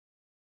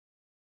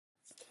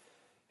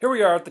Here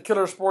we are at the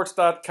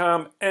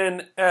killersports.com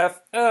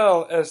NFL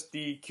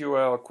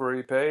SDQL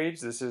query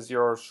page. This is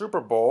your Super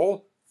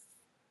Bowl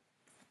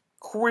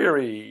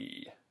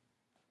query.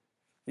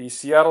 The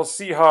Seattle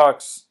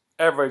Seahawks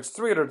averaged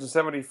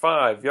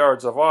 375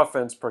 yards of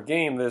offense per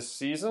game this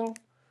season,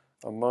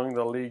 among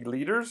the league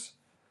leaders.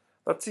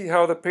 Let's see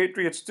how the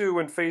Patriots do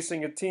when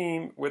facing a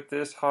team with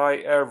this high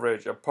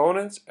average.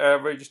 Opponents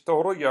average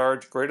total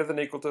yards greater than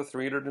or equal to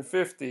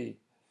 350.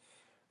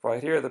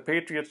 Right here, the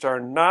Patriots are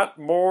not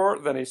more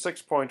than a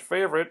 6-point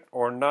favorite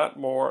or not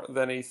more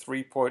than a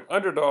 3-point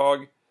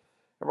underdog.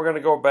 And we're going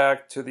to go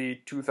back to the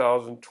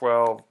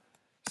 2012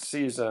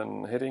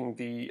 season. Hitting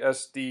the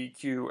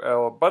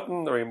SDQL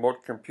button, the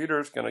remote computer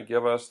is going to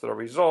give us the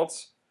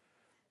results.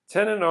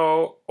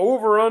 10-0,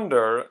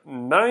 over-under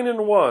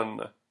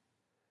 9-1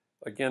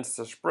 against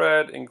the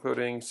spread,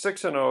 including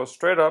 6-0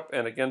 straight up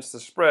and against the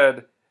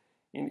spread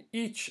in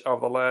each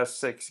of the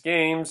last 6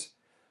 games.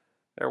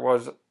 There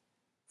was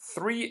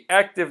 3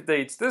 active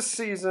dates this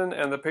season,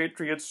 and the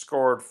Patriots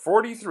scored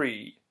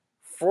 43,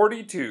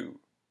 42,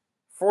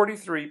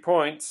 43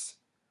 points.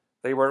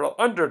 They were an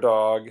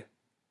underdog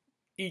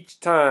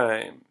each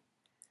time.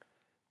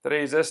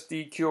 Today's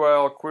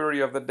SDQL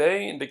query of the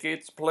day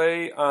indicates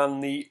play on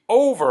the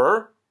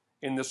over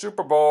in the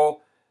Super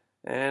Bowl,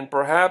 and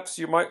perhaps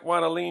you might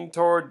want to lean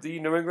toward the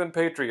New England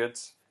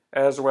Patriots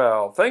as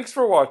well. Thanks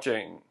for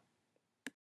watching.